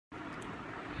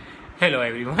Hello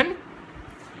everyone.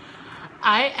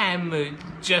 I am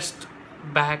just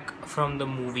back from the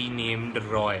movie named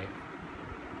Roy.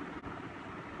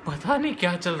 पता नहीं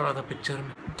क्या चल रहा था पिक्चर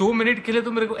में। 2 मिनट के लिए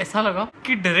तो मेरे को ऐसा लगा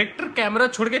कि डायरेक्टर कैमरा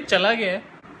छोड़ के चला गया है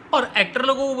और एक्टर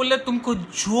लोगों को बोले तुमको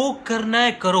जो करना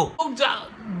है करो,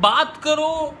 बात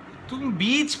करो, तुम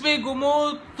बीच पे घूमो,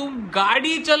 तुम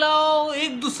गाड़ी चलाओ,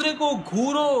 एक दूसरे को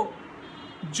घूरो,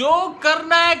 जो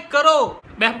करना है करो।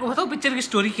 मैं आपको बताऊं पिक्चर की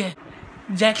स्टोरी क्या है।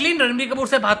 जैकलीन रणबीर कपूर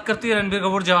से बात करती है, रणबीर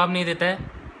कपूर जवाब नहीं देता है।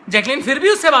 जैकलीन फिर भी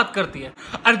उससे बात करती है।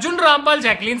 अर्जुन रामपाल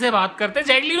जैकलीन से बात करते हैं,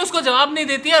 जैकलीन उसको जवाब नहीं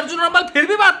देती है, अर्जुन रामपाल फिर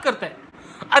भी बात करते हैं।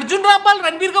 अर्जुन रामपाल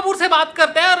रणबीर कपूर से बात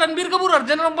करते हैं और रणबीर कपूर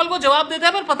अर्जुन रामपाल को जवाब देता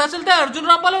है, पर पता चलता है अर्जुन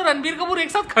रामपाल और रणबीर कपूर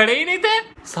एक साथ खड़े ही नहीं थे।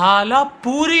 साला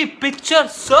पूरी पिक्चर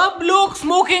सब लोग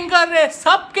स्मोकिंग कर रहे,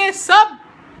 सबके सब।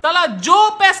 साला जो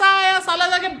पैसा आया साला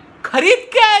जाके खरीद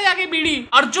के आया जाके बीड़ी।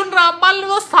 अर्जुन रामपाल ने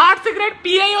तो 60 सिगरेट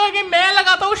पिए ही होंगे, मैं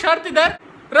लगाता हूँ शर्त इधर।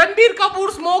 रणबीर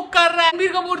कपूर स्मोक कर रहा है,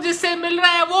 रणबीर कपूर जिससे मिल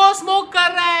रहा है वो स्मोक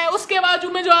कर रहा है, उसके बाजू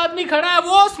में जो आदमी खड़ा है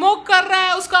वो स्मोक कर रहा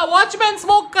है, उसका वॉचमैन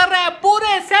स्मोक कर रहा है,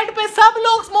 पूरे सेट पे सब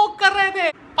लोग स्मोक कर रहे थे।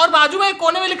 और बाजू में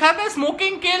कोने में लिखा था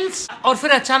स्मोकिंग किल्स। और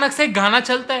फिर अचानक से गाना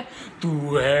चलता है,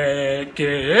 तू है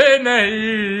के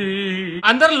नहीं।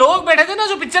 अंदर लोग बैठे थे ना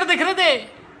जो पिक्चर देख रहे थे,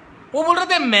 वो बोल रहे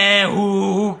थे मैं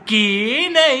हूं कि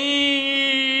नहीं,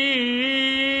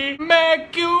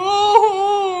 मैं क्यों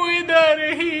हूं इधर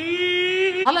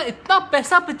ही। हालांकि इतना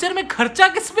पैसा पिक्चर में खर्चा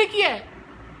किस पे किया है?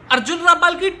 अर्जुन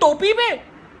रामपाल की टोपी पे।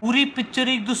 पूरी पिक्चर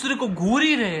एक दूसरे को घूर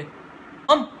ही रहे।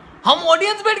 हम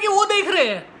ऑडियंस बैठ के वो देख रहे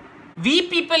हैं। We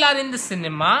people are in the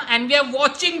cinema and we are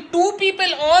watching two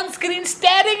people on screen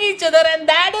staring each other, and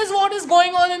that is what is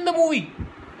going on in the movie.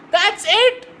 That's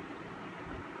it.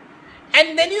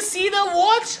 And then you see the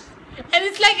watch and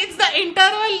it's like it's the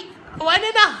interval.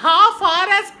 1.5 hour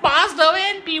has passed away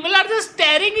and people are just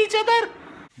staring each other.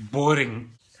 Boring,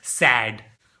 sad,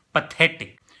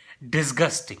 pathetic,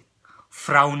 disgusting,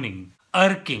 frowning,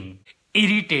 irking,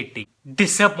 irritating,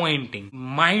 disappointing,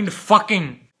 mind-fucking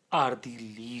are the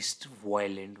least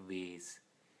violent ways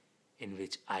in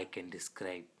which I can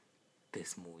describe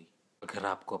this movie. अगर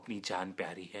आपको अपनी जान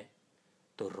प्यारी है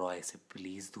तो रॉय से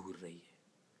please दूर रहिए,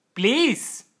 प्लीज।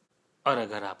 और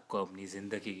अगर आपको अपनी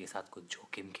जिंदगी के साथ कुछ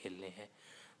जोखिम खेलने हैं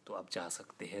तो आप जा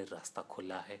सकते हैं, रास्ता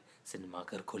खुला है,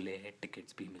 सिनेमाघर खुले हैं,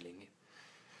 टिकट्स भी मिलेंगे।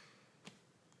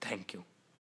 Thank you.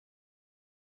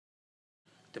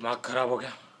 दिमाग खराब हो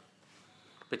गया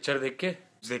पिक्चर देख के।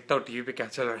 देखता हूँ टीवी पे क्या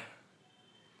चल रहा है।